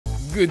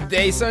Good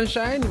day,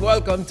 sunshine!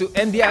 Welcome to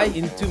NDI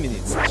in 2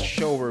 minutes, a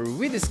show where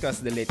we discuss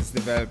the latest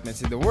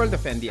developments in the world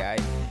of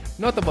NDI,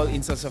 notable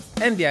installs of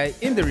NDI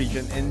in the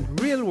region, and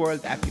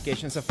real-world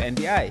applications of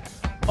NDI,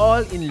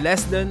 all in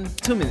less than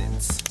 2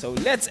 minutes. So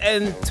let's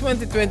end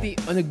 2020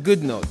 on a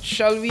good note,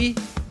 shall we?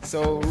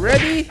 So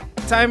ready?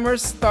 Timer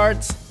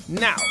starts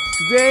now!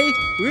 Today,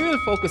 we will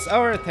focus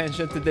our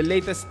attention to the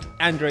latest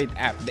Android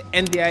app, the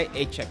NDI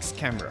HX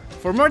Camera.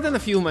 For more than a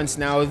few months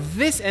now,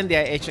 this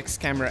NDI HX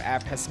Camera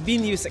app has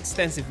been used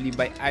extensively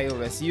by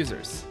iOS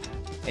users.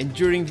 And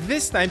during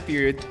this time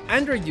period,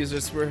 Android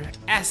users were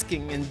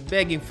asking and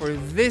begging for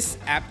this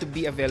app to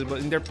be available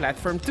in their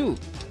platform too.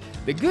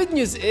 The good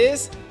news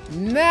is,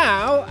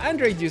 now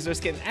Android users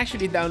can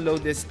actually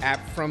download this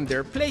app from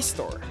their Play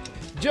Store.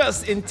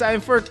 Just in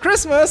time for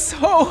Christmas!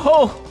 Ho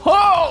ho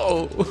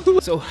ho!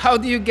 So how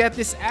do you get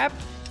this app?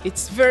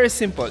 It's very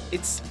simple.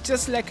 It's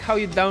just like how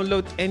you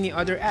download any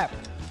other app.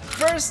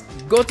 First,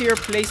 go to your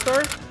Play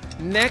Store.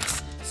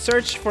 Next,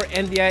 search for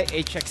NDI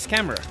HX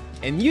Camera.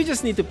 And you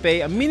just need to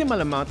pay a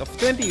minimal amount of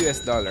 $20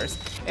 US.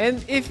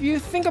 And if you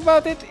think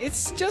about it,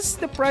 it's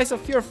just the price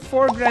of your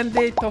 4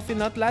 grande toffee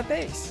nut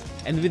lattes.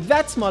 And with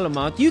that small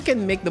amount, you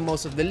can make the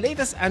most of the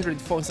latest Android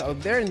phones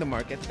out there in the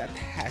market that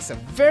has a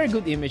very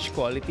good image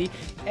quality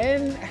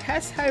and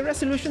has high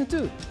resolution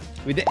too.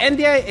 With the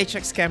NDI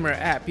HX Camera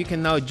app, you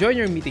can now join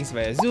your meetings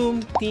via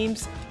Zoom,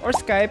 Teams, or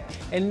Skype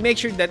and make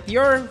sure that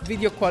your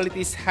video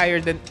quality is higher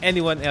than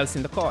anyone else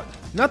in the call.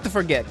 Not to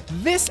forget,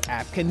 this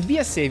app can be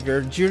a savior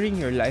during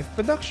your live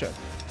production.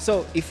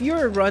 So if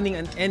you're running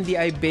an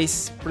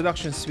NDI-based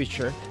production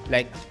switcher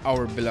like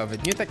our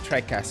beloved NewTek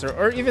TriCaster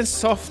or even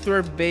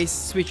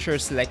software-based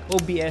switchers like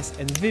OBS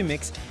and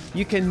vMix,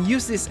 you can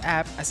use this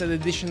app as an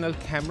additional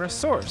camera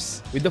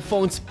source. With the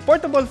phone's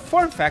portable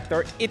form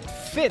factor, it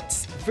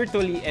fits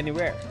virtually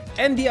anywhere.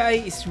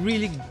 NDI is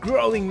really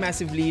growing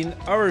massively in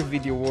our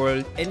video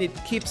world and it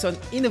keeps on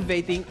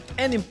innovating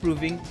and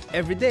improving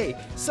every day.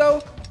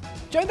 So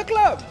join the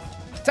club!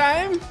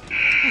 Time?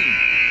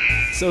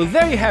 So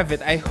there you have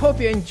it. I hope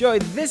you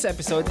enjoyed this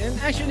episode, and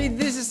actually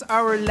this is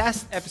our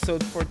last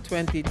episode for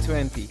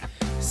 2020.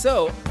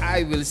 So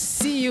I will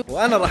see you.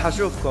 وأنا راح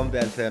أشوفكم ب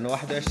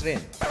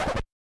 2021.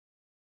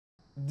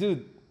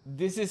 Dude,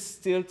 this is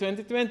still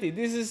 2020.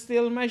 This is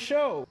still my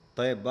show.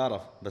 طيب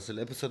بعرف، بس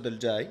الابيسود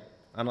الجاي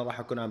أنا راح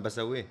أكون عم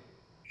بسويه.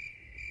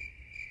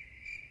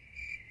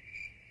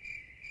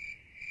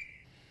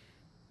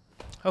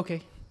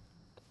 Okay.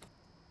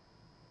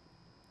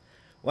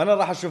 وأنا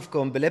راح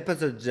أشوفكم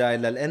بالابيسود الجاي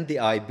لل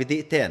NDI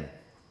بدقيقتين.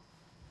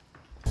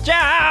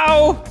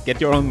 Ciao! Get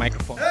your own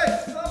microphone. Hey!